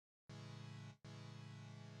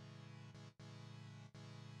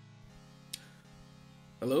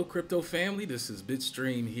Hello crypto family, this is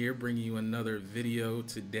Bitstream here bringing you another video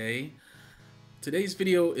today. Today's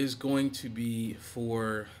video is going to be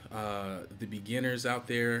for the beginners out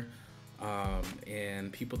there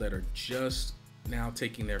and people that are just now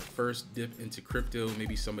taking their first dip into crypto.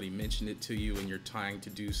 Maybe somebody mentioned it to you and you're trying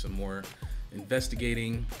to do some more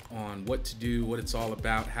investigating on what to do, what it's all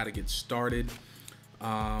about, how to get started,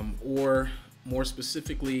 or more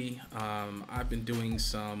specifically, I've been doing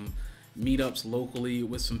some meetups locally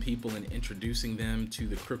with some people and introducing them to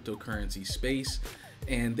the cryptocurrency space,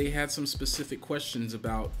 and they had some specific questions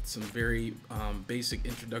about some very basic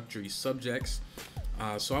introductory subjects,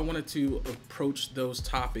 so I wanted to approach those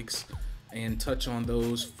topics and touch on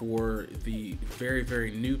those for the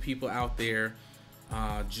very new people out there,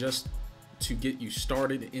 just to get you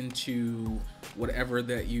started into whatever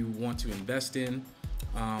that you want to invest in,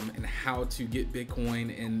 and how to get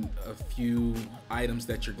Bitcoin, and a few items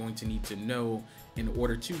that you're going to need to know in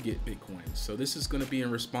order to get Bitcoin. So this is going to be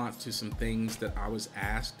in response to some things that I was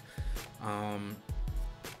asked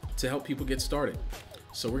to help people get started.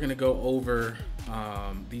 So we're going to go over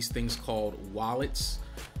these things called wallets.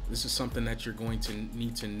 This is something that you're going to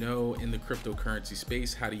need to know in the cryptocurrency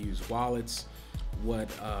space: how to use wallets, what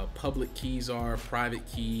public keys are, private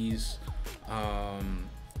keys,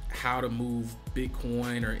 how to move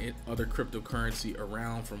Bitcoin or other cryptocurrency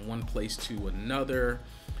around from one place to another,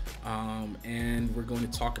 and we're going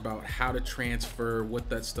to talk about how to transfer, what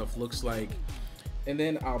that stuff looks like, and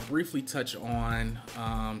then I'll briefly touch on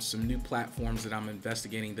some new platforms that I'm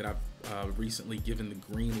investigating that I've recently given the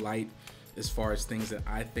green light as far as things that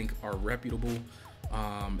I think are reputable,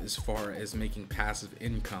 as far as making passive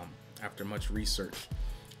income after much research.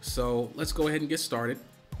 So let's go ahead and get started.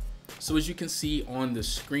 So as you can see on the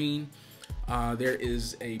screen, there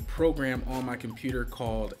is a program on my computer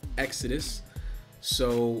called Exodus.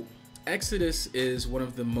 So Exodus is one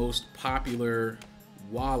of the most popular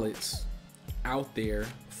wallets out there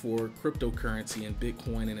for cryptocurrency and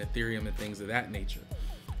Bitcoin and Ethereum and things of that nature.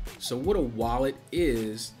 So what a wallet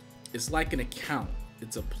is, it's like an account.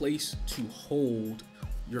 It's a place to hold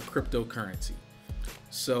your cryptocurrency.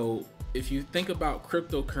 So if you think about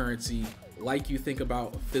cryptocurrency like you think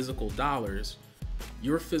about physical dollars,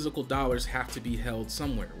 your physical dollars have to be held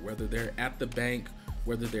somewhere, whether they're at the bank,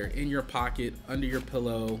 whether they're in your pocket, under your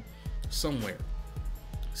pillow, somewhere.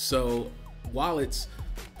 So wallets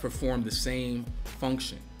perform the same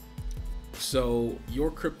function. So your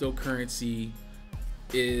cryptocurrency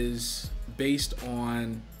is based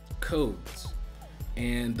on codes,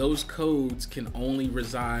 and those codes can only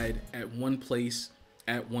reside at one place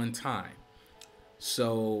at one time.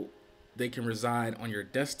 So they can reside on your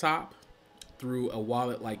desktop through a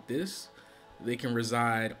wallet like this. They can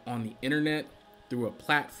reside on the internet through a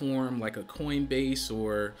platform like a Coinbase,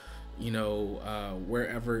 or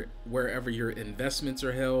wherever your investments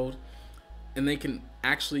are held. And they can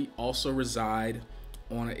actually also reside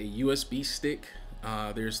on a USB stick.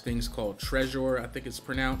 There's things called Treasure, I think it's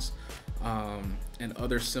pronounced, and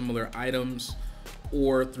other similar items,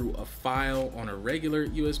 or through a file on a regular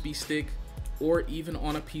USB stick, or even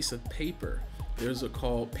on a piece of paper. There's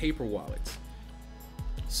called paper wallets.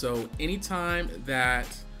 So anytime that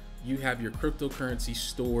you have your cryptocurrency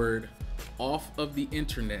stored off of the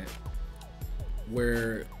internet,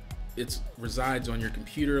 where it resides on your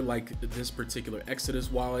computer, like this particular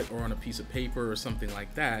Exodus wallet, or on a piece of paper or something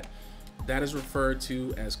like that, that is referred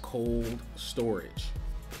to as cold storage.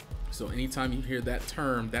 So anytime you hear that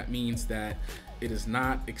term, that means that it is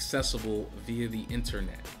not accessible via the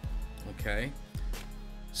internet. Okay,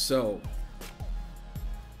 so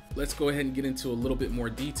let's go ahead and get into a little bit more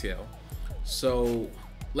detail. So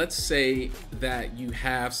let's say that you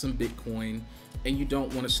have some Bitcoin and you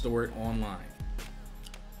don't want to store it online.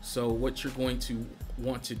 So what you're going to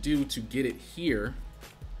want to do to get it here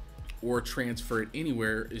or transfer it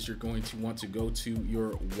anywhere is you're going to want to go to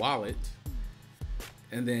your wallet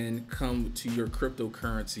and then come to your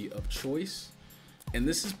cryptocurrency of choice. And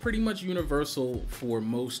this is pretty much universal for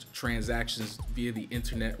most transactions via the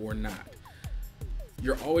internet or not.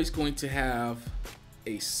 You're always going to have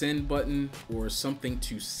a send button or something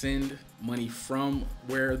to send money from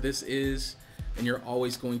where this is, and you're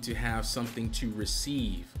always going to have something to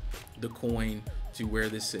receive the coin to where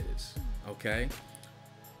this is. Okay,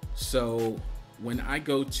 so when I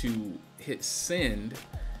go to hit send,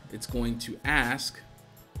 it's going to ask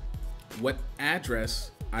what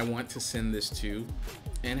address I want to send this to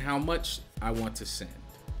and how much I want to send.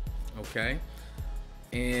 Okay,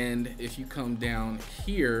 and if you come down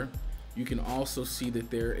here, you can also see that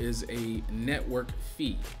there is a network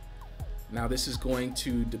fee. Now this is going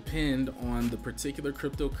to depend on the particular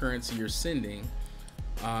cryptocurrency you're sending,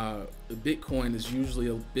 Bitcoin is usually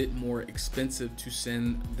a bit more expensive to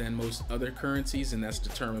send than most other currencies, and that's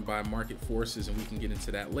determined by market forces, and we can get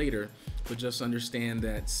into that later. But just understand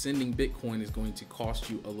that sending Bitcoin is going to cost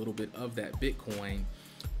you a little bit of that Bitcoin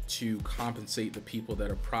to compensate the people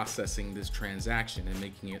that are processing this transaction and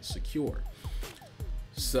making it secure.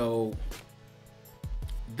 So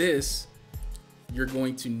this, you're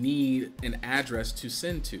going to need an address to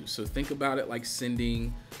send to. So think about it like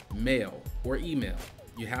sending mail or email.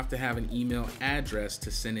 You have to have an email address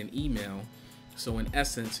to send an email. So in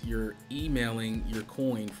essence, you're emailing your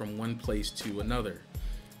coin from one place to another.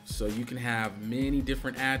 So you can have many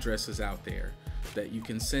different addresses out there that you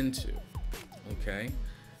can send to. Okay.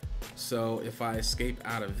 So if I escape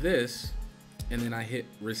out of this and then I hit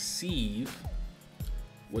receive,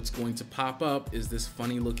 what's going to pop up is this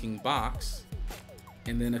funny looking box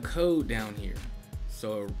and then a code down here.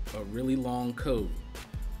 So a really long code.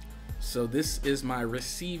 So this is my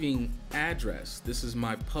receiving address. This is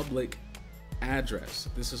my public address.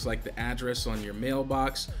 This is like the address on your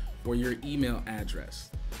mailbox or your email address.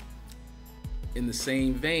 In the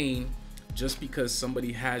same vein, just because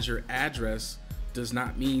somebody has your address does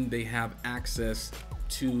not mean they have access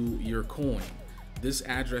to your coin. This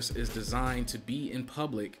address is designed to be in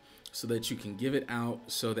public so that you can give it out,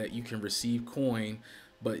 so that you can receive coin,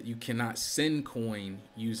 but you cannot send coin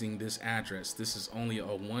using this address. This is only a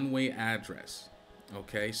one-way address.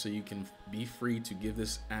 Okay, so you can be free to give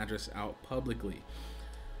this address out publicly.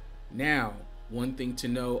 Now, one thing to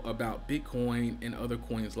know about Bitcoin and other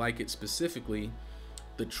coins like it specifically,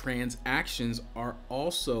 the transactions are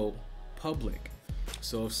also public.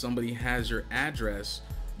 So if somebody has your address,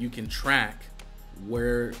 you can track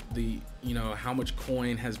where the, how much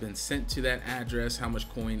coin has been sent to that address, how much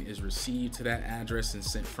coin is received to that address and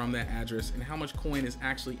sent from that address, and how much coin is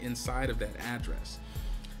actually inside of that address.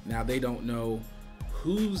 Now, they don't know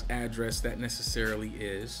whose address that necessarily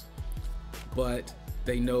is, but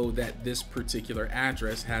they know that this particular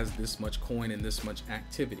address has this much coin and this much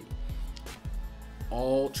activity.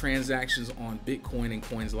 All transactions on Bitcoin and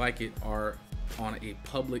coins like it are on a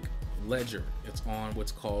public ledger. It's on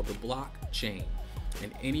what's called the blockchain,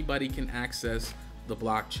 and anybody can access the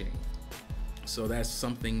blockchain. So that's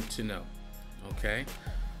something to know. Okay,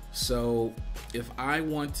 so if I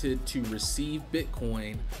wanted to receive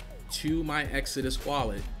Bitcoin to my Exodus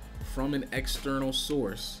wallet from an external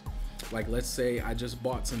source, like let's say I just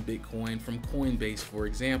bought some Bitcoin from Coinbase, for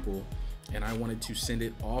example, and I wanted to send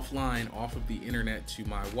it offline off of the internet to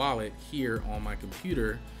my wallet here on my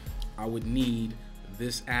computer, I would need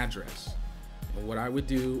this address. And what I would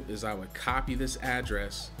do is I would copy this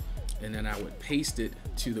address and then I would paste it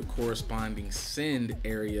to the corresponding send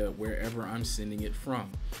area wherever I'm sending it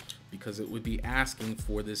from, because it would be asking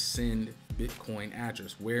for this send Bitcoin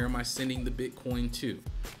address. Where am I sending the Bitcoin to?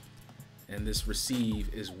 And this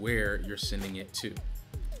receive is where you're sending it to.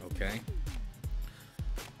 Okay,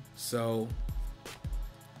 so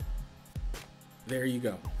there you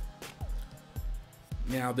go.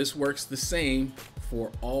 Now this works the same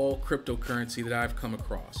for all cryptocurrency that I've come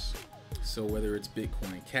across. So whether it's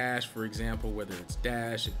Bitcoin Cash, for example, whether it's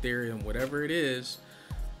Dash, Ethereum, whatever it is,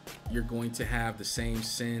 you're going to have the same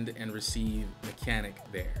send and receive mechanic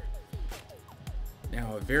there.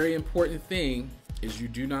 Now, a very important thing is you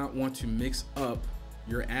do not want to mix up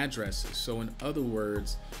your addresses. So in other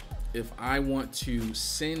words, if I want to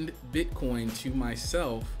send Bitcoin to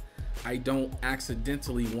myself, I don't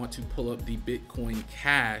accidentally want to pull up the Bitcoin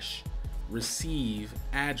Cash receive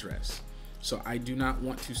address. So I do not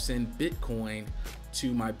want to send Bitcoin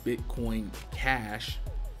to my Bitcoin Cash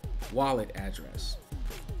wallet address.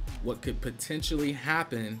 What could potentially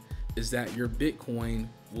happen is that your Bitcoin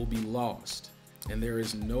will be lost, and there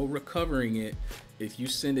is no recovering it if you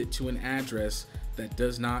send it to an address that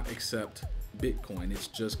does not accept Bitcoin. It's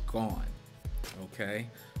just gone. Okay,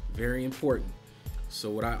 very important. So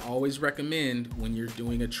what I always recommend when you're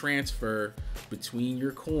doing a transfer between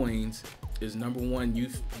your coins is, number one,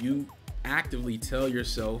 you actively tell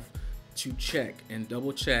yourself to check and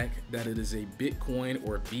double check that it is a Bitcoin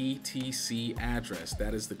or BTC address.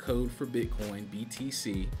 That is the code for Bitcoin,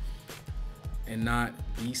 BTC, and not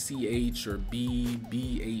BCH or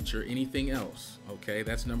BBH or anything else. Okay,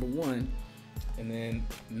 that's number one. And then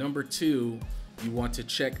number two, you want to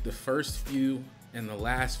check the first few and the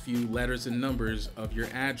last few letters and numbers of your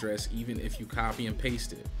address, even if you copy and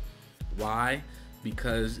paste it. Why?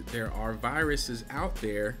 Because there are viruses out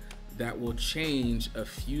there that will change a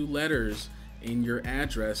few letters in your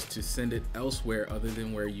address to send it elsewhere other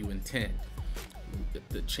than where you intend.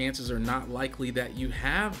 The chances are not likely that you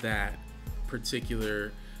have that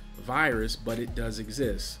particular virus, but it does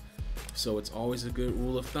exist. So it's always a good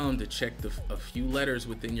rule of thumb to check a few letters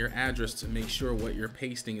within your address to make sure what you're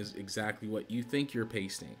pasting is exactly what you think you're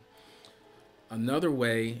pasting. Another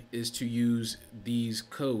way is to use these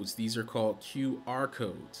codes. These are called QR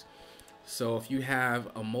codes. So if you have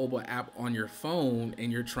a mobile app on your phone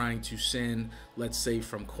and you're trying to send, let's say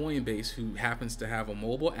from Coinbase, who happens to have a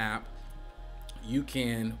mobile app, you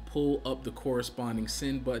can pull up the corresponding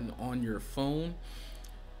send button on your phone.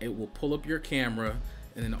 It will pull up your camera,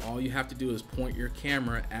 and then all you have to do is point your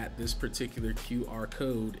camera at this particular QR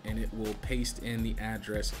code and it will paste in the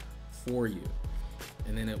address for you,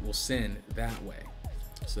 and then it will send that way.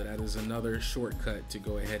 So that is another shortcut to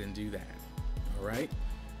go ahead and do that. All right,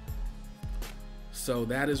 so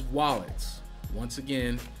that is wallets. Once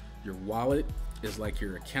again, your wallet is like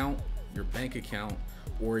your account, your bank account,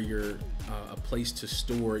 or your a place to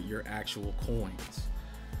store your actual coins.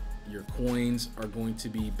 Your coins are going to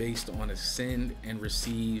be based on a send and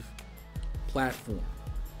receive platform.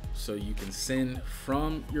 So you can send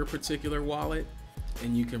from your particular wallet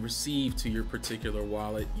and you can receive to your particular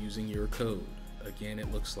wallet using your code. Again,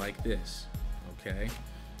 it looks like this. Okay,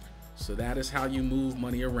 so that is how you move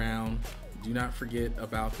money around. Do not forget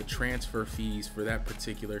about the transfer fees for that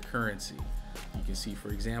particular currency. You can see, for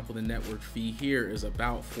example, the network fee here is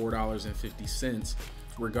about $4.50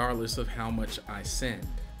 regardless of how much I send.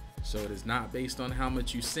 So it is not based on how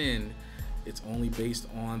much you send, it's only based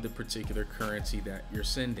on the particular currency that you're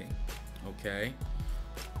sending. Okay,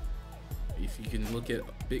 if you can look at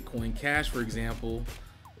Bitcoin Cash, for example,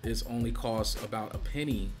 it only costs about a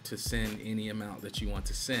penny to send any amount that you want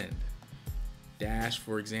to send. Dash,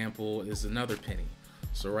 for example, is another penny.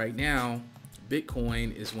 So right now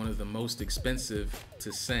Bitcoin is one of the most expensive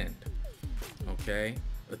to send. Okay,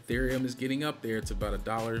 Ethereum is getting up there. It's about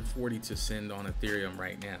 $1.40 to send on Ethereum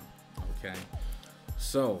right now. Okay,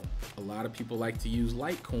 so a lot of people like to use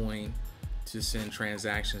Litecoin to send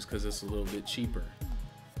transactions because it's a little bit cheaper.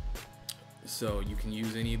 So you can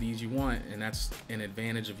use any of these you want, and that's an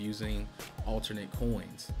advantage of using alternate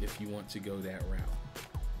coins if you want to go that route.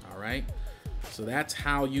 All right, so that's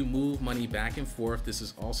how you move money back and forth. This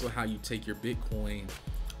is also how you take your Bitcoin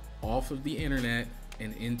off of the internet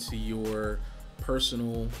and into your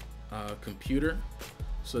personal computer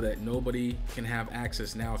so that nobody can have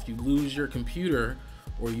access. Now, if you lose your computer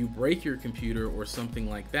or you break your computer or something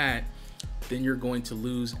like that, then you're going to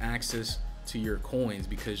lose access to your coins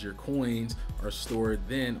because your coins are stored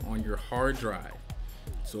then on your hard drive.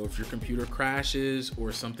 So if your computer crashes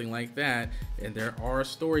or something like that, and there are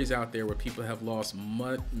stories out there where people have lost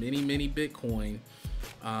many Bitcoin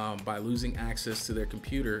by losing access to their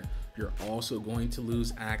computer, you're also going to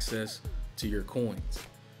lose access to your coins.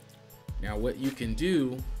 Now, what you can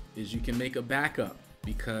do is you can make a backup,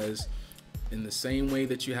 because in the same way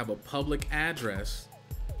that you have a public address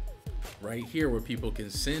right here where people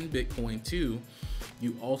can send Bitcoin to,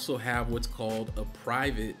 you also have what's called a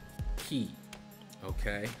private key.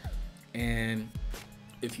 Okay, and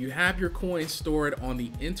if you have your coins stored on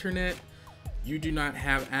the internet, you do not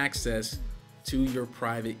have access to your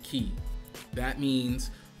private key. That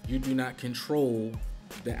means you do not control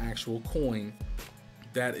the actual coin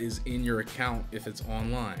that is in your account if it's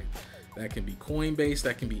online. That can be Coinbase,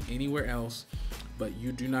 that can be anywhere else, but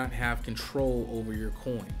you do not have control over your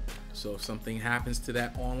coin. So if something happens to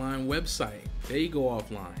that online website, they go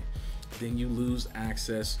offline, then you lose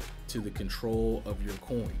access to the control of your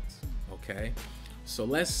coins. Okay, so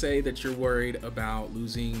let's say that you're worried about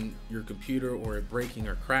losing your computer or it breaking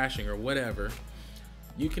or crashing or whatever.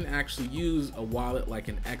 You can actually use a wallet like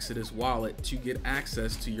an Exodus wallet to get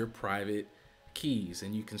access to your private keys,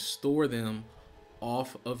 and you can store them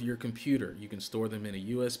off of your computer. You can store them in a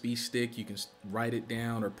USB stick. You can write it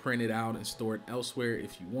down or print it out and store it elsewhere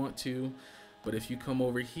if you want to. But if you come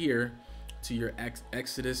over here to your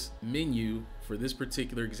Exodus menu for this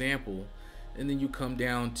particular example, and then you come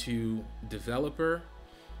down to developer,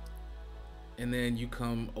 and then you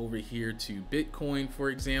come over here to Bitcoin, for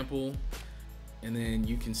example, and then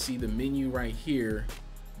you can see the menu right here.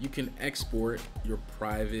 You can export your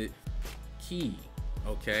private key.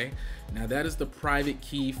 Okay, now that is the private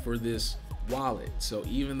key for this wallet. So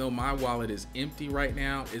even though my wallet is empty right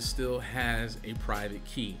now, it still has a private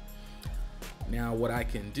key. Now what I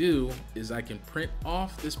can do is I can print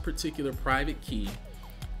off this particular private key,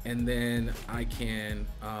 and then I can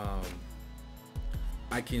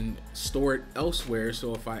store it elsewhere.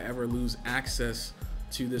 So if I ever lose access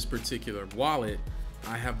to this particular wallet,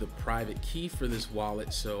 I have the private key for this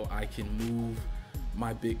wallet, so I can move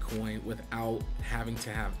my Bitcoin without having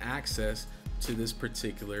to have access to this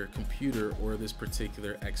particular computer or this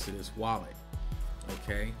particular Exodus wallet.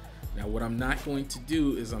 Okay, Now, what I'm not going to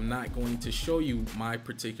do is I'm not going to show you my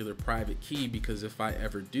particular private key, because if I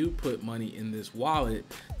ever do put money in this wallet,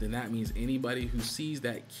 then that means anybody who sees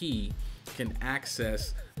that key can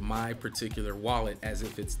access my particular wallet as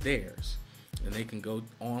if it's theirs. And they can go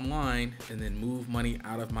online and then move money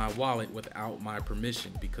out of my wallet without my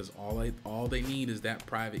permission, because all they need is that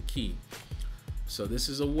private key. So this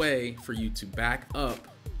is a way for you to back up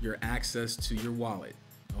your access to your wallet,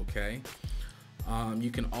 okay?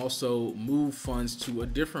 You can also move funds to a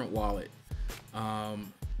different wallet, a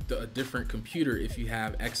different computer if you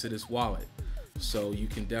have Exodus wallet. So you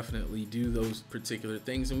can definitely do those particular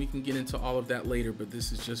things, and we can get into all of that later, but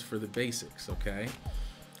this is just for the basics, okay?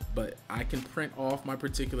 But I can print off my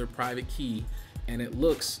particular private key, and it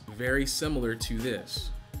looks very similar to this.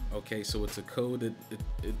 Okay, so it's a code that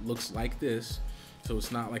it looks like this, so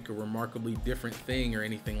it's not like a remarkably different thing or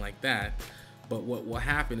anything like that. But what will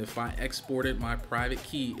happen if I exported my private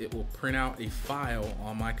key, it will print out a file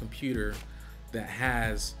on my computer that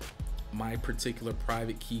has my particular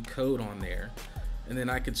private key code on there, and then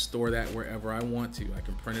I can store that wherever I want to. I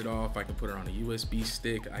can print it off, I can put it on a USB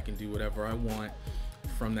stick, I can do whatever I want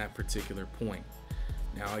from that particular point.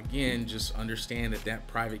 Now again, just understand that that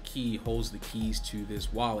private key holds the keys to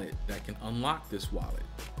this wallet that can unlock this wallet,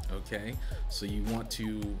 okay? So you want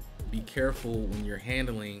to be careful when you're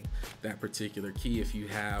handling that particular key if you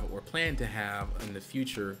have or plan to have in the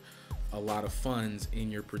future a lot of funds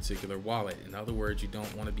in your particular wallet. In other words, you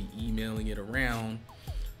don't want to be emailing it around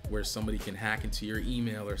where somebody can hack into your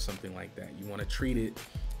email or something like that. You want to treat it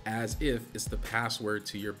as if it's the password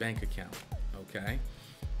to your bank account, okay?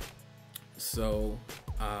 So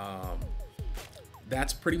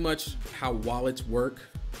that's pretty much how wallets work.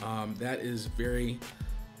 That is very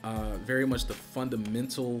much the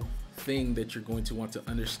fundamental thing that you're going to want to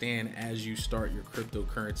understand as you start your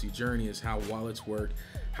cryptocurrency journey, is how wallets work,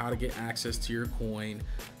 how to get access to your coin,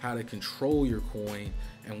 how to control your coin,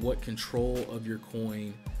 and what control of your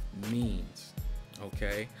coin means,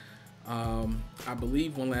 okay? I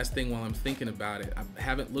believe one last thing while I'm thinking about it, I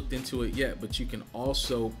haven't looked into it yet, but you can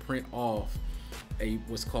also print off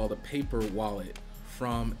what's called a paper wallet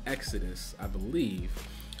from Exodus, I believe.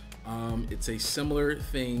 It's a similar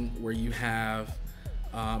thing where you have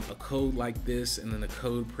a code like this, and then the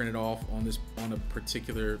code printed off on a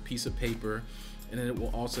particular piece of paper, and then it will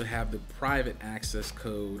also have the private access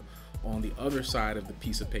code on the other side of the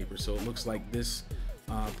piece of paper. So it looks like this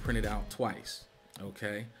printed out twice,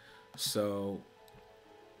 okay? So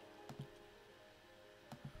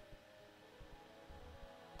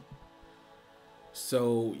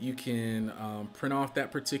you can print off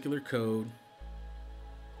that particular code.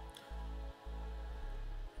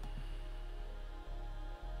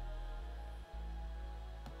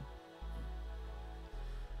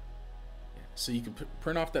 So you can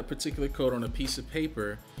print off that particular code on a piece of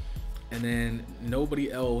paper, and then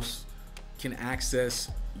nobody else can access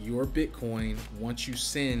your Bitcoin once you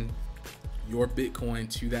send your Bitcoin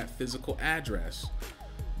to that physical address.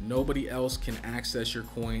 Nobody else can access your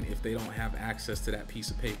coin if they don't have access to that piece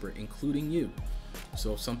of paper, including you.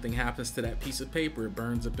 So if something happens to that piece of paper, it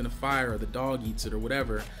burns up in a fire, or the dog eats it or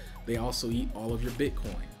whatever, they also eat all of your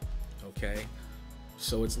Bitcoin, okay?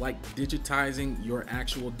 So it's like digitizing your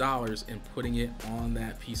actual dollars and putting it on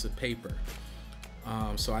that piece of paper.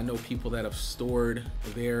 So I know people that have stored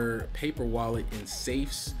their paper wallet in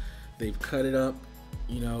safes. They've cut it up,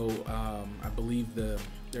 you know. I believe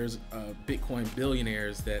there's Bitcoin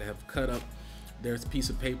billionaires that have cut up their piece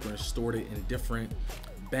of paper and stored it in different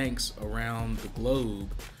banks around the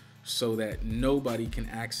globe, so that nobody can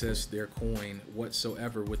access their coin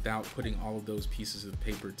whatsoever without putting all of those pieces of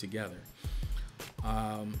paper together.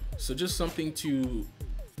 So just something to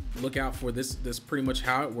look out for. This pretty much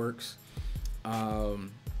how it works.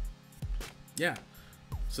 Yeah,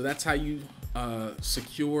 so that's how you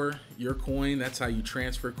secure your coin. That's how you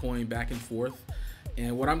transfer coin back and forth.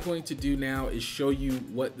 And what I'm going to do now is show you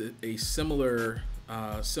what a similar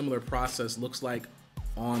process looks like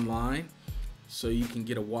online, so you can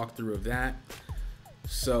get a walkthrough of that.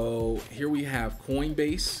 So here we have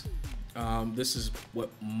Coinbase. This is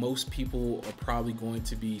what most people are probably going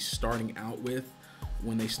to be starting out with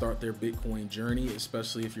when they start their Bitcoin journey,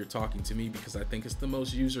 especially if you're talking to me, because I think it's the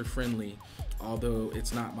most user-friendly, although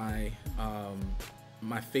it's not my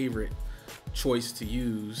my favorite choice to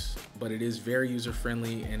use, but it is very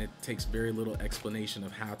user-friendly, and it takes very little explanation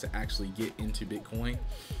of how to actually get into Bitcoin.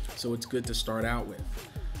 So it's good to start out with.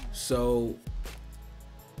 So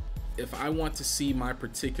if I want to see my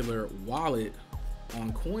particular wallet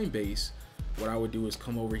on Coinbase, what I would do is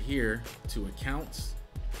come over here to accounts,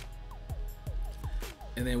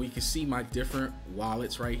 And then we can see my different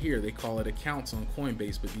wallets right here. They call it accounts on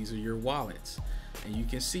Coinbase, but these are your wallets. And you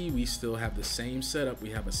can see we still have the same setup. We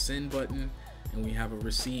have a send button and we have a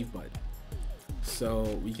receive button. So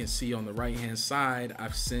we can see on the right hand side,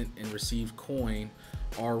 I've sent and received coin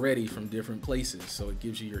already from different places. So it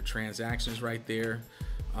gives you your transactions right there.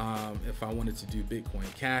 If I wanted to do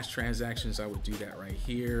Bitcoin Cash transactions, I would do that right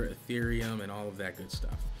here, Ethereum and all of that good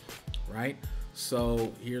stuff, right?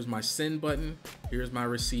 So here's my send button, here's my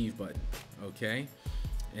receive button, okay?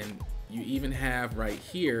 And you even have right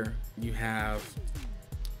here, you have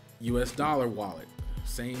US dollar wallet,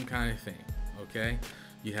 same kind of thing, okay?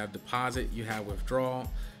 You have deposit, you have withdrawal,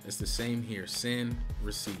 it's the same here, send,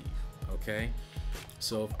 receive, okay?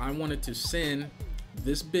 So if I wanted to send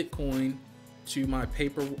this Bitcoin to my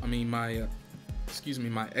my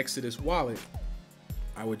Exodus wallet,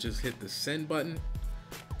 I would just hit the send button,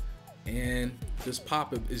 and this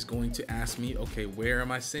pop-up is going to ask me, okay, where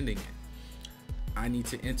am I sending it? I need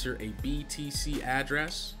to enter a BTC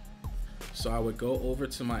address. So I would go over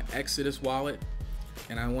to my Exodus wallet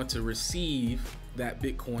and I want to receive that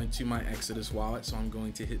Bitcoin to my Exodus wallet. So I'm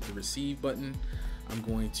going to hit the receive button. I'm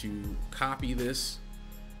going to copy this.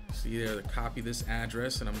 See there, to copy this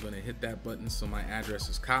address, and I'm going to hit that button so my address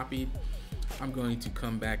is copied. I'm going to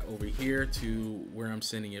come back over here to where I'm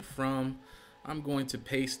sending it from. I'm going to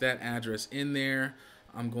paste that address in there.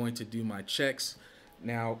 I'm going to do my checks.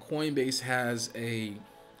 Now Coinbase has a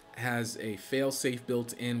fail-safe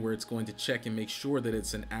built in where it's going to check and make sure that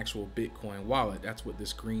it's an actual Bitcoin wallet. That's what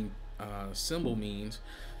this green symbol means.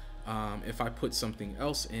 If I put something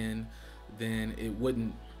else in, then it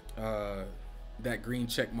wouldn't, that green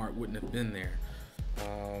check mark wouldn't have been there.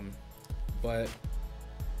 But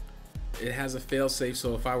it has a fail-safe,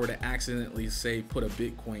 so if I were to accidentally say put a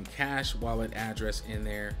Bitcoin Cash wallet address in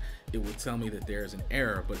there, it would tell me that there's an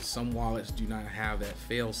error. But some wallets do not have that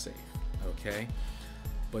fail-safe, okay?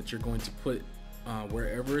 But you're going to put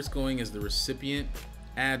wherever it's going is the recipient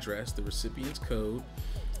address, the recipient's code.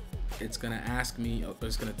 It's going to ask me,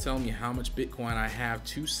 it's going to tell me how much Bitcoin I have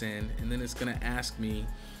to send, and then it's going to ask me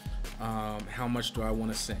how much do I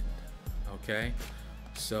want to send, okay?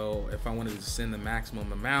 So if I wanted to send the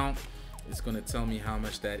maximum amount, it's going to tell me how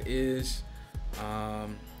much that is,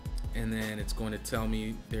 and then it's going to tell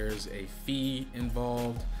me there's a fee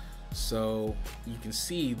involved. So you can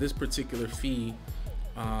see this particular fee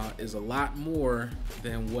is a lot more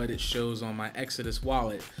than what it shows on my Exodus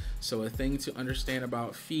wallet. So a thing to understand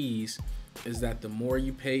about fees is that the more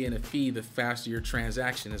you pay in a fee, the faster your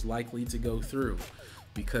transaction is likely to go through,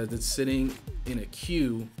 because it's sitting in a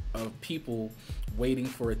queue of people waiting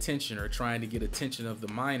for attention or trying to get attention of the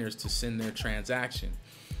miners to send their transaction.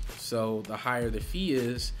 So the higher the fee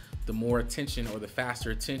is, the more attention or the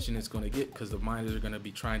faster attention it's going to get, because the miners are going to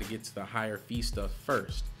be trying to get to the higher fee stuff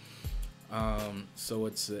first. So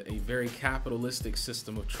it's a very capitalistic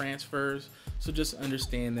system of transfers. So just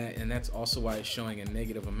understand that, and that's also why it's showing a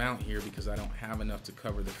negative amount here, because I don't have enough to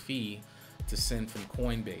cover the fee to send from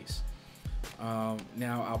Coinbase.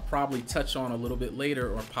 Now I'll probably touch on a little bit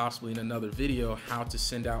later, or possibly in another video, how to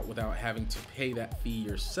send out without having to pay that fee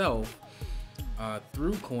yourself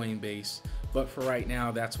through Coinbase. But for right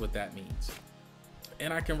now, that's what that means.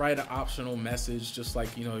 And I can write an optional message, just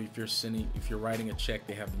like, you know, if you're writing a check,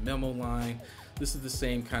 they have the memo line. This is the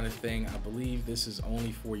same kind of thing. I believe this is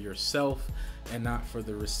only for yourself and not for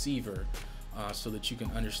the receiver, so that you can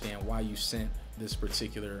understand why you sent this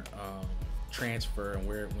particular transfer and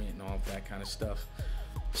where it went and all of that kind of stuff.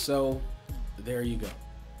 So there you go.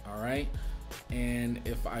 All right. And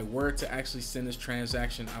if I were to actually send this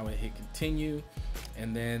transaction, I would hit continue,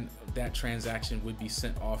 and then that transaction would be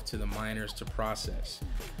sent off to the miners to process.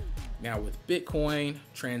 Now with Bitcoin,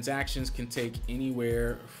 transactions can take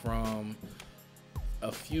anywhere from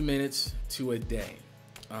a few minutes to a day.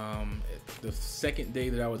 The second day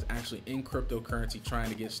that I was actually in cryptocurrency trying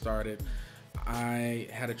to get started, I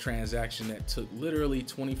had a transaction that took literally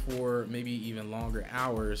 24, maybe even longer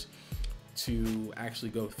hours to actually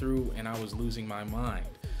go through, and I was losing my mind,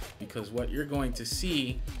 because what you're going to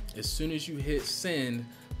see, as soon as you hit send,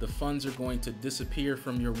 the funds are going to disappear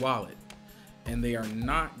from your wallet, and they are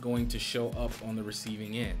not going to show up on the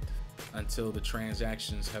receiving end until the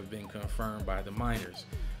transactions have been confirmed by the miners.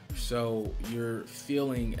 So you're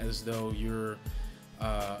feeling as though your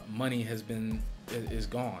money is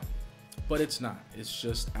gone, but it's not. It's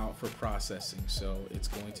just out for processing, so it's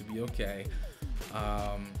going to be okay.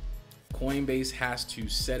 Coinbase has to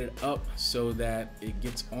set it up so that it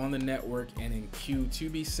gets on the network and in queue to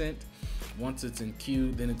be sent. Once it's in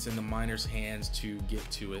queue, then it's in the miner's hands to get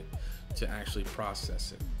to it to actually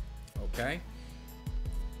process it. Okay.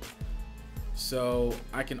 So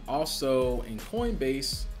I can also in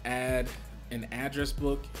Coinbase add an address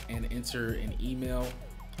book and enter an email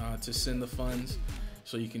to send the funds.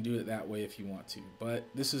 So you can do it that way if you want to, but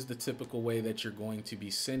this is the typical way that you're going to be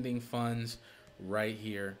sending funds right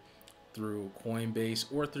here through Coinbase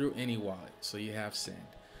or through any wallet. So you have send.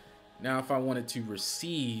 Now if I wanted to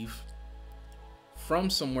receive from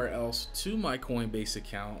somewhere else to my Coinbase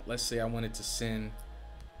account, let's say I wanted to send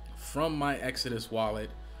from my Exodus wallet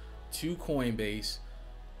to Coinbase,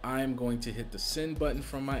 I'm going to hit the send button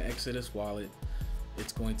from my Exodus wallet.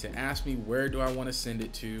 It's going to ask me where do I want to send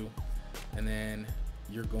it to, and then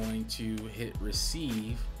you're going to hit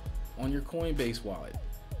receive on your Coinbase wallet.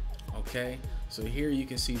 Okay, so here you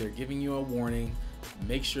can see they're giving you a warning.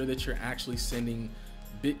 Make sure that you're actually sending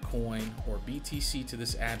Bitcoin or BTC to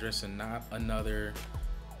this address and not another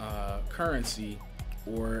currency,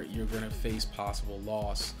 or you're going to face possible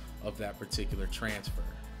loss of that particular transfer.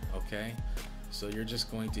 Okay, so you're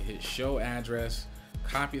just going to hit show address,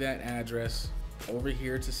 copy that address over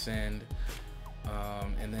here to send,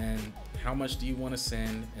 and then how much do you want to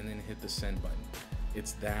send, and then hit the send button.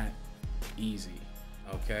 It's that easy.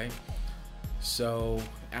 Okay, so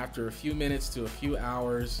after a few minutes to a few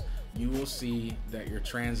hours, you will see that your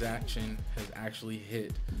transaction has actually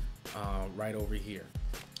hit right over here.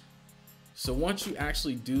 So once you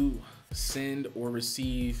actually do send or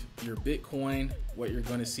receive your Bitcoin, what you're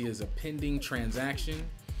going to see is a pending transaction,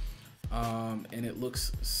 and it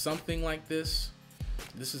looks something like this.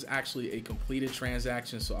 This is actually a completed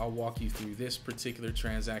transaction, so I'll walk you through this particular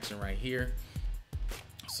transaction right here.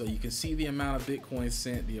 So you can see the amount of Bitcoin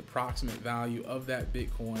sent, the approximate value of that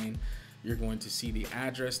Bitcoin. You're going to see the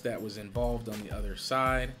address that was involved on the other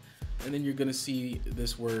side, and then you're going to see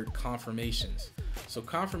this word confirmations. So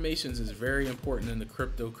confirmations is very important in the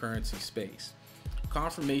cryptocurrency space.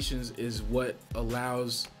 Confirmations is what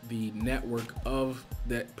allows the network of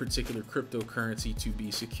that particular cryptocurrency to be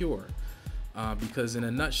secure. Because in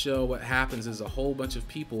a nutshell, what happens is a whole bunch of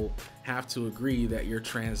people have to agree that your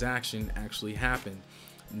transaction actually happened.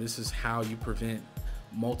 And this is how you prevent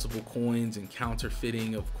multiple coins and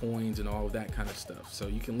counterfeiting of coins and all of that kind of stuff. So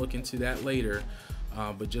you can look into that later,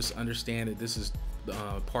 but just understand that this is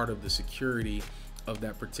part of the security of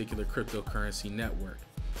that particular cryptocurrency network.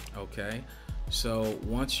 Okay, so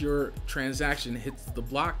once your transaction hits the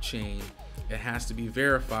blockchain, it has to be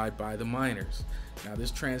verified by the miners. Now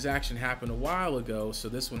this transaction happened a while ago, so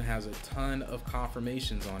this one has a ton of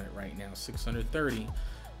confirmations on it right now, 630.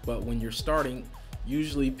 But when you're starting,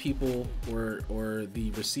 usually people or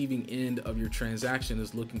the receiving end of your transaction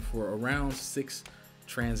is looking for around 6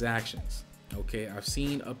 transactions. Okay, I've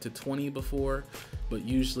seen up to 20 before, but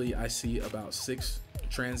usually I see about 6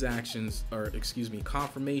 transactions, or excuse me,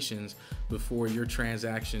 confirmations before your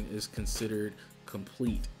transaction is considered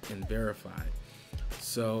complete and verified.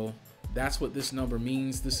 So that's what this number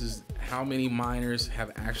means. This is how many miners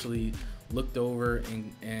have actually looked over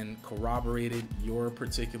and corroborated your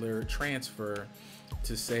particular transfer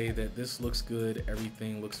to say that this looks good,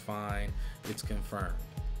 everything looks fine, it's confirmed.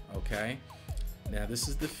 Okay, now this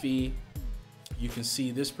is the fee. You can see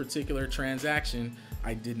this particular transaction,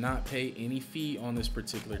 I did not pay any fee on this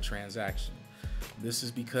particular transaction. This is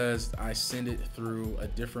because I send it through a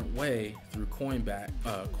different way, through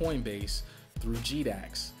Coinbase, through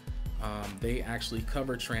GDAX. They actually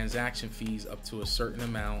cover transaction fees up to a certain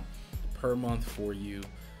amount per month for you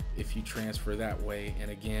if you transfer that way. And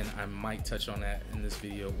again, I might touch on that in this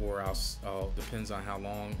video, or I'll depends on how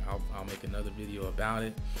long, I'll make another video about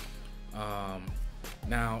it.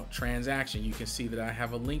 Now transaction, you can see that I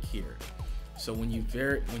have a link here. So when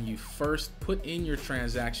you first put in your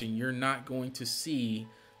transaction, you're not going to see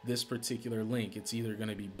this particular link. It's either going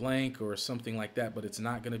to be blank or something like that, but it's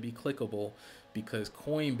not going to be clickable because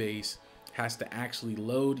Coinbase has to actually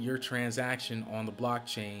load your transaction on the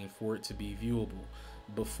blockchain for it to be viewable.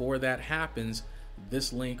 Before that happens,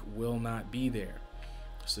 this link will not be there.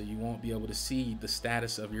 So you won't be able to see the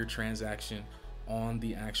status of your transaction on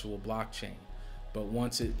the actual blockchain. But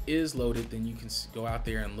once it is loaded, then you can go out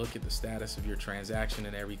there and look at the status of your transaction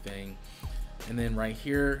and everything. And then right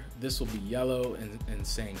here, this will be yellow and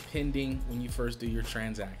saying pending when you first do your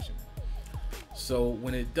transaction. So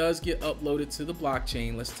when it does get uploaded to the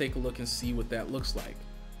blockchain, let's take a look and see what that looks like.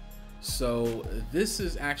 So this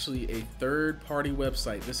is actually a third-party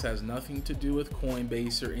website. This has nothing to do with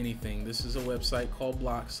Coinbase or anything. This is a website called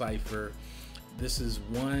BlockCipher. This is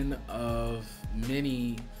one of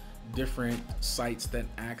many different sites that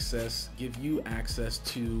give you access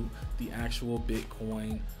to the actual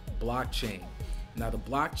Bitcoin blockchain. Now the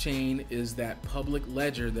blockchain is that public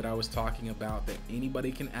ledger that I was talking about that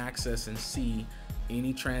anybody can access and see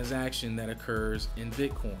any transaction that occurs in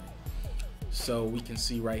Bitcoin. So we can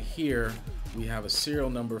see right here, we have a serial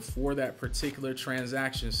number for that particular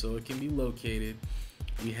transaction, so it can be located.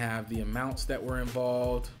 We have the amounts that were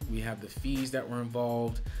involved. We have the fees that were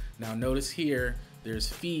involved. Now notice here, there's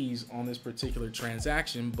fees on this particular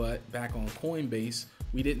transaction, but back on Coinbase,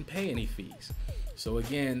 we didn't pay any fees. So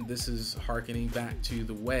again, this is hearkening back to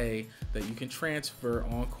the way that you can transfer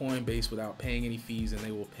on Coinbase without paying any fees, and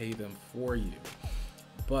they will pay them for you.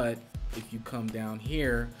 But if you come down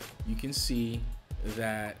here, you can see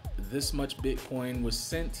that this much Bitcoin was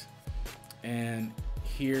sent, and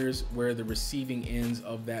here's where the receiving ends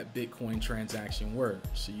of that Bitcoin transaction were.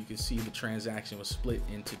 So you can see the transaction was split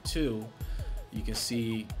into two. You can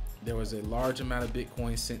see there was a large amount of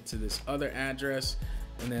Bitcoin sent to this other address,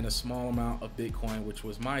 and then a small amount of Bitcoin, which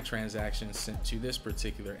was my transaction, sent to this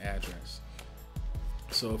particular address.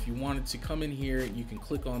 So if you wanted to come in here, you can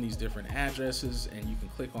click on these different addresses, and you can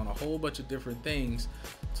click on a whole bunch of different things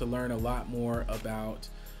to learn a lot more about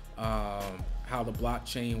how the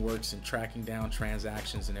blockchain works and tracking down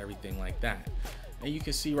transactions and everything like that. And you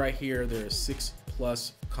can see right here, there are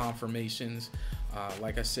 6+ confirmations.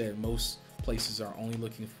 Like I said, most places are only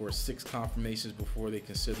looking for 6 confirmations before they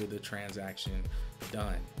consider the transaction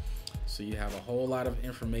done. So you have a whole lot of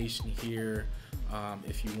information here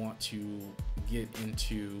if you want to get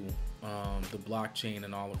into the blockchain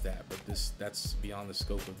and all of that, but that's beyond the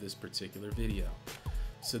scope of this particular video.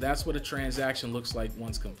 So that's what a transaction looks like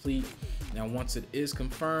once complete. Now once it is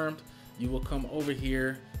confirmed, you will come over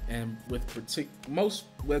here, and with most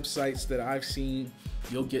websites that I've seen,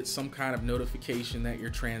 you'll get some kind of notification that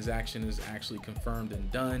your transaction is actually confirmed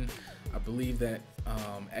and done. I believe that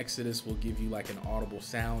Exodus will give you like an audible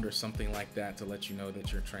sound or something like that to let you know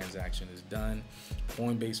that your transaction is done.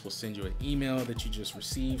 Coinbase will send you an email that you just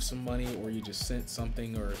received some money, or you just sent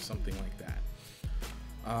something, or something like that.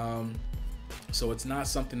 So it's not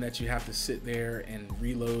something that you have to sit there and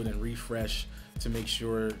reload and refresh to make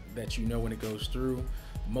sure that you know when it goes through.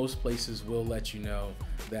 Most places will let you know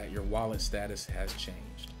that your wallet status has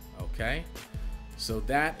changed. Okay, so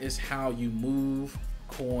that is how you move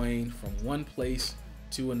coin from one place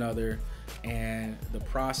to another, and the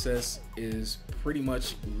process is pretty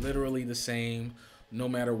much literally the same no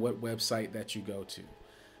matter what website that you go to.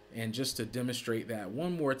 And just to demonstrate that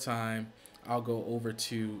one more time, I'll go over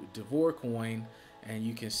to DevoreCoin, and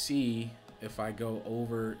you can see if I go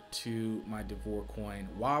over to my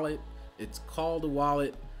DevoreCoin wallet, it's called a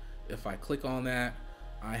wallet. If I click on that,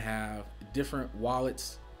 I have different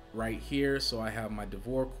wallets right here. So I have my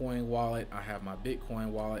DevoreCoin wallet, I have my Bitcoin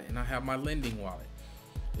wallet, and I have my lending wallet.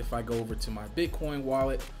 If I go over to my Bitcoin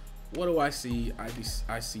wallet, what do I see?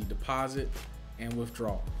 I see deposit and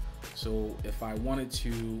withdrawal. So if I wanted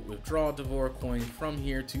to withdraw DevoreCoin from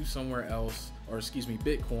here to somewhere else, or excuse me,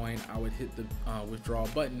 Bitcoin, I would hit the withdraw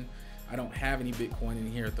button. I don't have any Bitcoin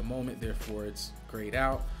in here at the moment, therefore it's grayed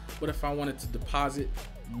out. But if I wanted to deposit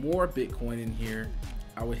more Bitcoin in here,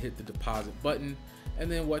 I would hit the deposit button.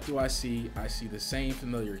 And then what do I see? I see the same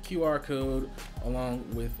familiar QR code along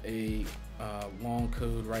with a long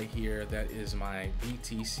code right here that is my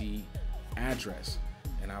BTC address.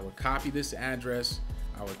 And I would copy this address,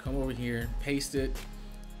 I would come over here, paste it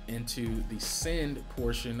into the send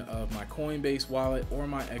portion of my Coinbase wallet or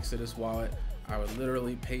my Exodus wallet. I would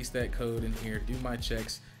literally paste that code in here, do my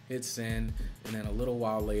checks, hit send, and then a little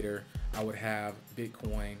while later, I would have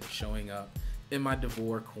Bitcoin showing up in my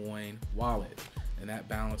DevoreCoin wallet. And that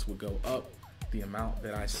balance would go up the amount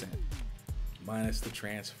that I sent, minus the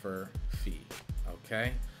transfer fee,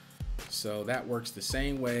 okay? So that works the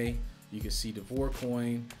same way. You can see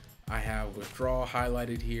DevoreCoin, I have withdrawal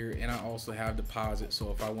highlighted here, and I also have deposit.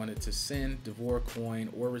 So if I wanted to send DevoreCoin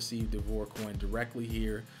or receive DevoreCoin directly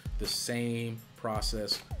here, the same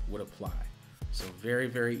process would apply. So very,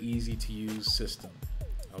 very easy to use system,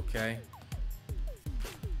 okay?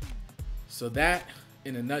 So that,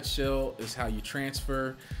 in a nutshell, is how you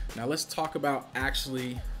transfer. Now let's talk about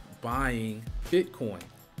actually buying Bitcoin.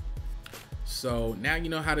 So now you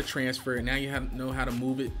know how to transfer it. Now you know how to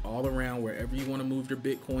move it all around wherever you want to move your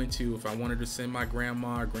Bitcoin to. If I wanted to send my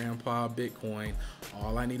grandma or grandpa Bitcoin,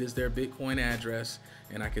 all I need is their Bitcoin address,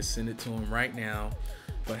 and I can send it to them right now.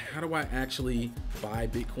 But how do I actually buy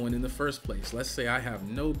Bitcoin in the first place? Let's say I have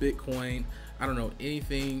no Bitcoin. I don't know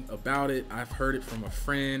anything about it. I've heard it from a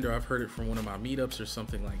friend, or I've heard it from one of my meetups or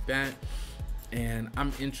something like that. And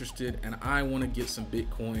I'm interested and I want to get some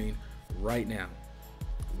Bitcoin right now.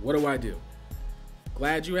 What do I do?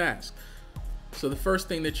 Glad you asked. So the first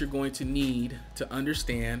thing that you're going to need to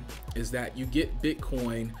understand is that you get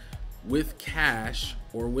Bitcoin with cash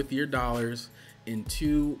or with your dollars in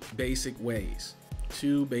two basic ways.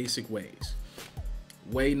 two basic ways.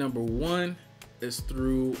 Way number one is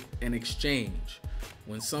through an exchange.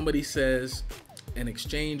 When somebody says an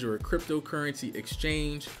exchange or a cryptocurrency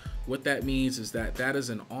exchange, what that means is that that is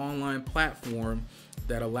an online platform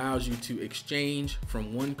that allows you to exchange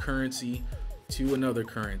from one currency to another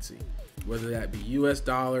currency, whether that be US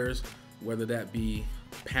dollars, whether that be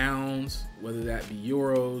pounds, whether that be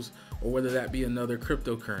euros, or whether that be another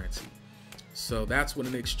cryptocurrency. So that's what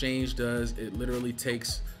an exchange does. It literally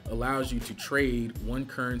allows you to trade one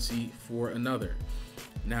currency for another.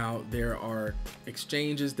 Now, there are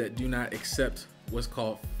exchanges that do not accept what's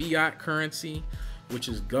called fiat currency, which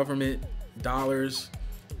is government dollars,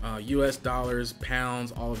 US dollars,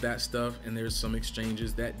 pounds, all of that stuff. And there's some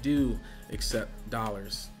exchanges that do accept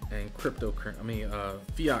dollars and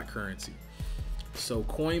fiat currency. So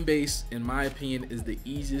Coinbase, in my opinion, is the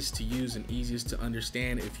easiest to use and easiest to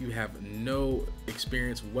understand. If you have no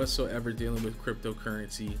experience whatsoever dealing with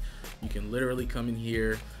cryptocurrency, you can literally come in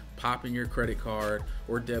here, pop in your credit card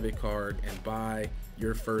or debit card, and buy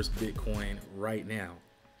your first Bitcoin right now.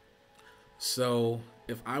 So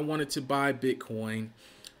if I wanted to buy Bitcoin,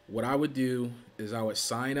 what I would do is I would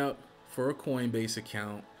sign up for a Coinbase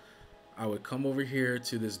account. I would come over here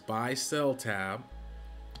to this buy sell tab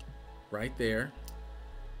right there.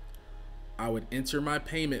 I would enter my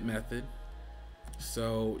payment method.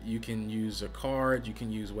 So you can use a card, you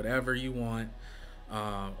can use whatever you want.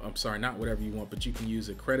 I'm sorry, not whatever you want, but you can use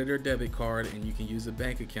a credit or debit card, and you can use a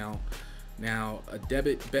bank account. Now, a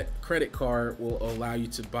credit card will allow you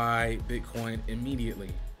to buy Bitcoin immediately.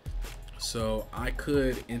 So I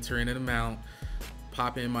could enter in an amount,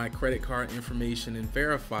 pop in my credit card information and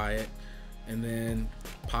verify it, and then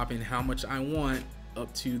pop in how much I want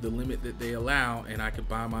up to the limit that they allow, and I could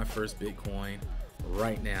buy my first Bitcoin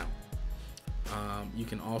right now. You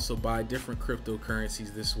can also buy different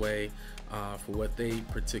cryptocurrencies this way for what they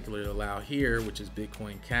particularly allow here, which is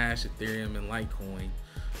Bitcoin Cash, Ethereum, and Litecoin.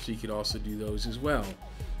 So you could also do those as well.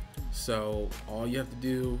 So all you have to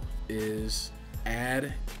do is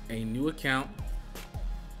add a new account,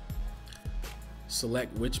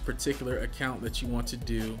 select which particular account that you want to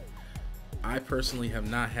do. I personally have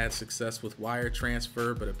not had success with wire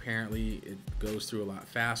transfer, but apparently it goes through a lot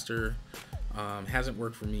faster. Hasn't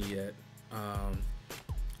worked for me yet.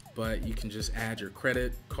 But you can just add your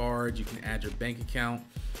credit card, you can add your bank account.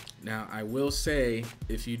 Now, I will say,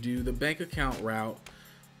 if you do the bank account route,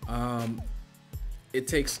 it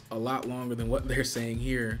takes a lot longer than what they're saying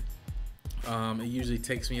here. It usually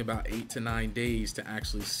takes me about 8 to 9 days to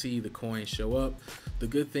actually see the coin show up. The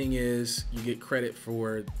good thing is you get credit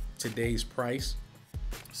for today's price.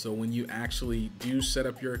 So when you actually do set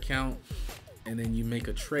up your account and then you make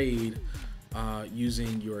a trade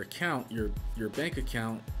using your account, your bank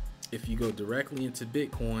account, if you go directly into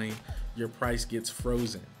Bitcoin, your price gets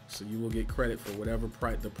frozen. So you will get credit for whatever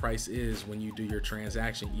the price is when you do your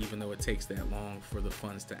transaction, even though it takes that long for the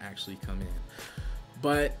funds to actually come in.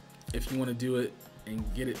 But if you want to do it and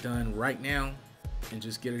get it done right now and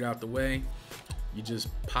just get it out the way, you just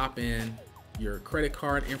pop in your credit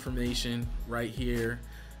card information right here,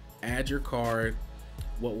 add your card.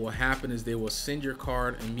 What will happen is they will send your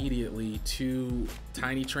card immediately to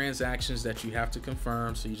tiny transactions that you have to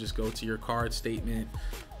confirm. So you just go to your card statement,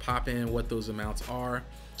 pop in what those amounts are,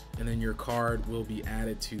 and then your card will be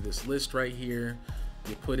added to this list right here.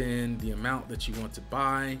 You put in the amount that you want to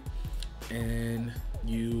buy, and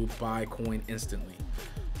you buy coin instantly.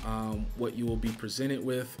 What you will be presented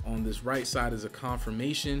with on this right side is a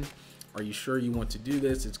confirmation. Are you sure you want to do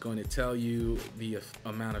this? It's going to tell you the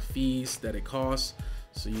amount of fees that it costs.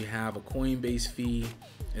 So you have a Coinbase fee,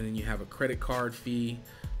 and then you have a credit card fee.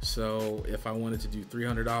 So if I wanted to do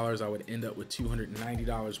 $300, I would end up with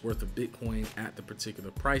 $290 worth of Bitcoin at the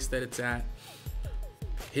particular price that it's at.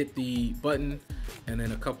 Hit the button, and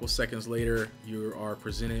then a couple seconds later, you are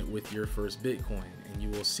presented with your first Bitcoin, and you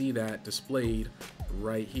will see that displayed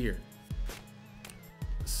right here.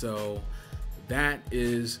 So that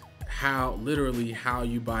is literally how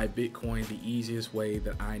you buy Bitcoin the easiest way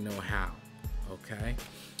that I know how. Okay.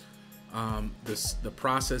 The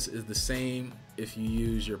process is the same if you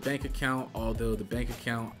use your bank account, although the bank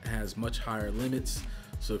account has much higher limits.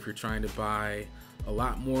 So if you're trying to buy a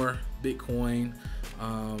lot more Bitcoin,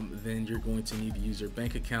 then you're going to need to use your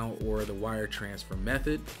bank account or the wire transfer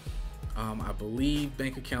method. I believe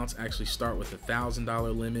bank accounts actually start with a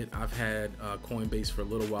 $1,000 limit. I've had Coinbase for a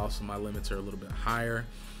little while, so my limits are a little bit higher.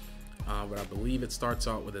 But I believe it starts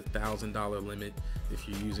out with a $1,000 limit if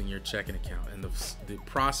you're using your checking account. And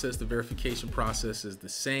the verification process is the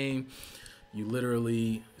same. You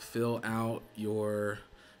literally fill out your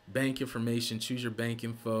bank information, choose your bank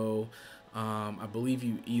info, I believe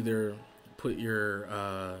you either put your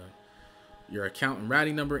account and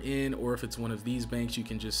routing number in, or if it's one of these banks, you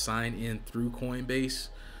can just sign in through Coinbase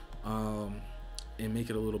and make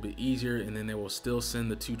it a little bit easier, and then they will still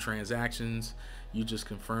send the 2 transactions. You just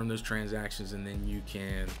confirm those transactions, and then you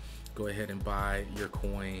can go ahead and buy your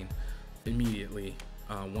coin immediately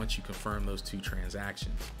once you confirm those 2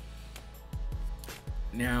 transactions.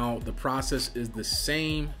 Now the process is the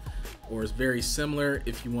same, or is very similar,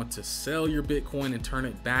 if you want to sell your Bitcoin and turn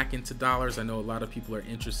it back into dollars. I know a lot of people are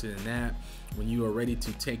interested in that. When you are ready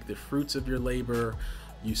to take the fruits of your labor,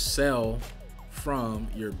 you sell from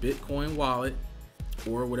your Bitcoin wallet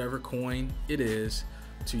or whatever coin it is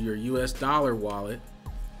to your US dollar wallet,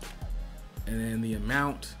 and then the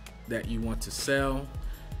amount that you want to sell,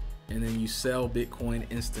 and then you sell Bitcoin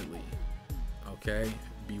instantly. Okay,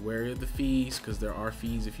 be wary of the fees, because there are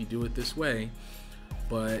fees if you do it this way,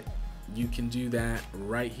 but you can do that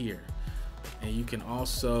right here. And you can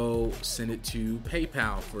also send it to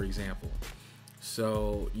PayPal, for example.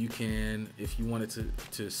 So you can, if you wanted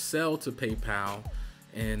to sell to PayPal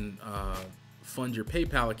and fund your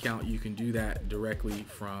PayPal account, you can do that directly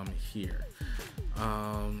from here.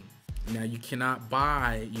 Now you cannot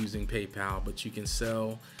buy using PayPal, but you can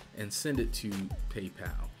sell and send it to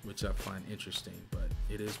PayPal, which I find interesting, but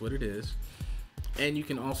it is what it is. And you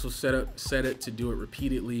can also set it to do it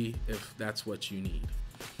repeatedly if that's what you need.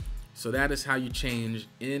 So that is how you change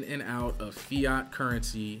in and out of fiat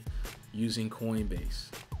currency using Coinbase.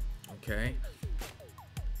 Okay.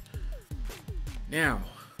 Now,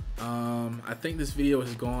 I think this video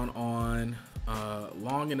has gone on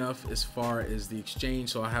long enough as far as the exchange,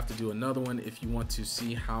 so I have to do another one if you want to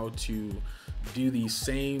see how to do these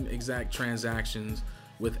same exact transactions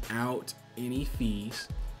without any fees.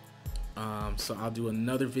 So I'll do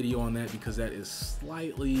another video on that, because that is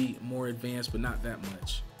slightly more advanced, but not that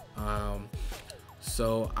much.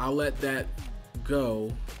 So I'll let that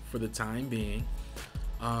go for the time being.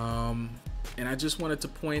 And I just wanted to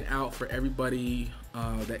point out for everybody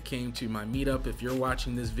that came to my meetup, if you're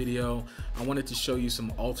watching this video, I wanted to show you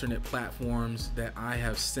some alternate platforms that I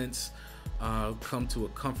have since come to a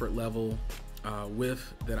comfort level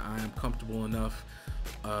with, that I am comfortable enough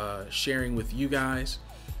sharing with you guys.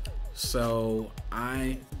 So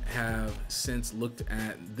I have since looked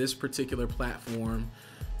at this particular platform,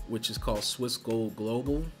 which is called Swiss Gold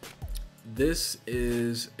Global. This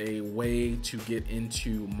is a way to get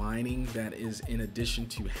into mining that is in addition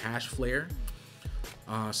to Hashflare.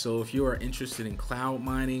 So if you are interested in cloud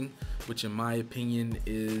mining, which in my opinion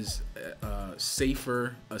is a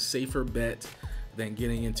safer bet than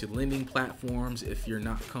getting into lending platforms, if you're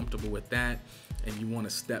not comfortable with that and you want to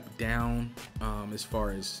step down as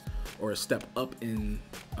far as, or a step up in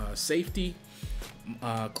safety,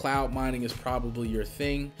 cloud mining is probably your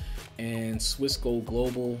thing. And Swiss Gold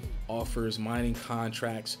Global offers mining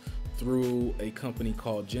contracts through a company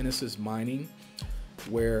called Genesis Mining,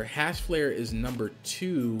 where Hashflare is number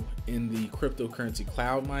 2 in the cryptocurrency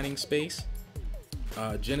cloud mining space.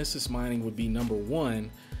 Genesis Mining would be number 1.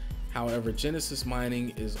 However, Genesis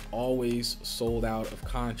Mining is always sold out of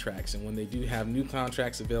contracts, and when they do have new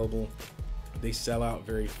contracts available, they sell out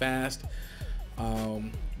very fast.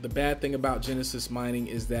 The bad thing about Genesis Mining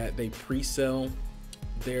is that they pre-sell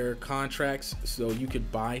their contracts, so you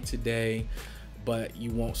could buy today, but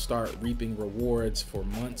you won't start reaping rewards for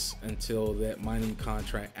months until that mining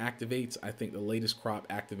contract activates. I think the latest crop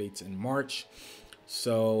activates in March.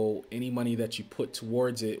 So any money that you put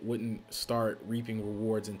towards it wouldn't start reaping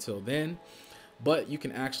rewards until then. But you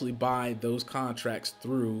can actually buy those contracts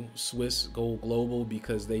through Swiss Gold Global,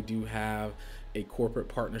 because they do have a corporate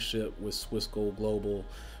partnership with Swiss Gold Global,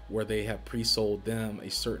 where they have pre-sold them a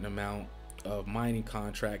certain amount of mining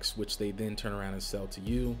contracts, which they then turn around and sell to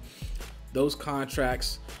you. Those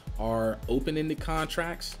contracts are open-ended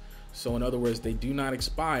contracts, so in other words, they do not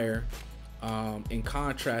expire, in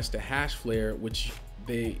contrast to Hashflare, which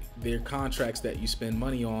their contracts that you spend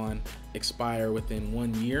money on expire within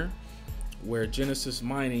 1 year, where Genesis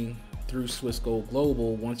Mining through Swiss Gold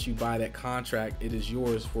Global, once you buy that contract, it is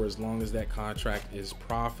yours for as long as that contract is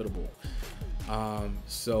profitable.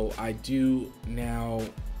 So I do now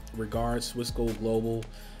regard Swiss Gold Global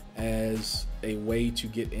as a way to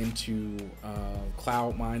get into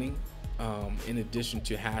cloud mining, in addition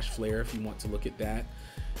to Hashflare, if you want to look at that.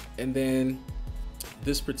 And then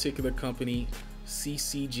this particular company,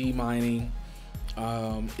 CCG Mining,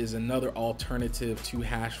 is another alternative to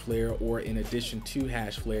Hashflare, or in addition to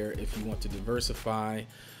Hashflare if you want to diversify.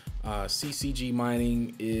 CCG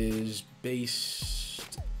Mining is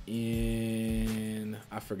based in,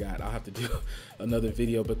 I forgot, I'll have to do another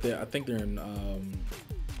video, but I think they're in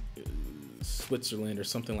Switzerland or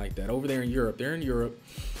something like that, over there in Europe. They're in Europe.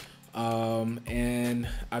 And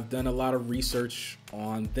I've done a lot of research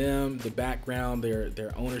on them, the background,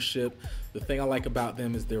 their ownership. The thing I like about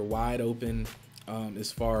them is they're wide open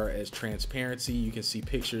as far as transparency. You can see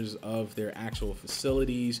pictures of their actual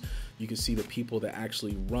facilities. You can see the people that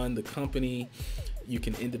actually run the company. You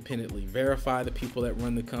can independently verify the people that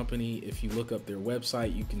run the company. If you look up their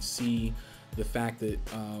website, you can see the fact that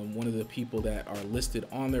one of the people that are listed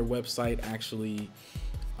on their website actually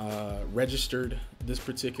registered this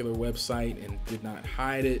particular website and did not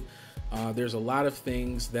hide it. There's a lot of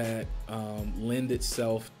things that lend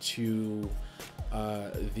itself to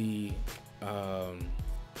the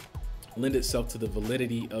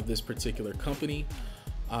validity of this particular company.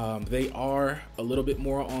 They are a little bit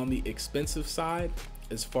more on the expensive side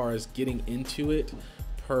as far as getting into it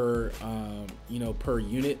per per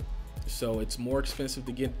unit. So it's more expensive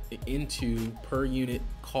to get into per unit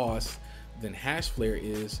cost than Hashflare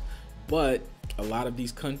is, but a lot of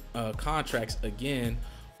these contracts again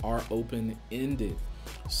are open-ended.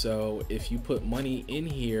 So if you put money in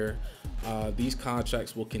here, these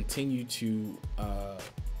contracts will continue to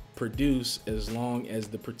produce as long as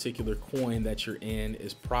the particular coin that you're in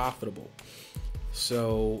is profitable.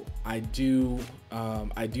 So I do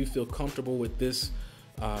feel comfortable with this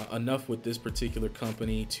enough with this particular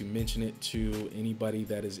company to mention it to anybody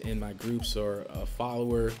that is in my groups or a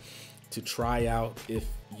follower to try out if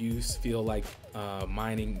you feel like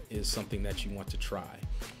mining is something that you want to try.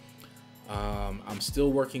 I'm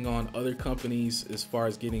still working on other companies as far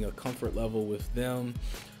as getting a comfort level with them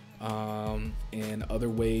and other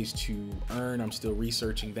ways to earn. I'm still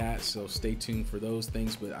researching that, so stay tuned for those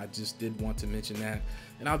things, but I just did want to mention that,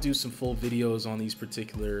 and I'll do some full videos on these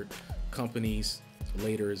particular companies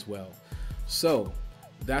later as well. So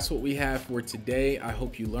that's what we have for today. I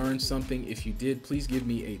hope you learned something. If you did, please give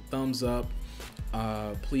me a thumbs up.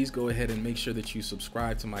 Please go ahead and make sure that you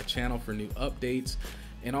subscribe to my channel for new updates,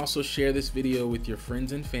 and also share this video with your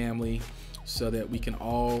friends and family so that we can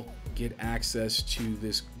all get access to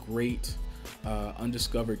this great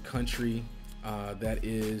undiscovered country that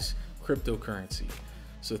is cryptocurrency.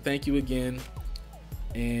 So thank you again,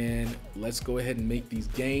 and let's go ahead and make these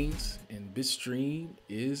gains, and Bitstream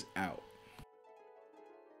is out.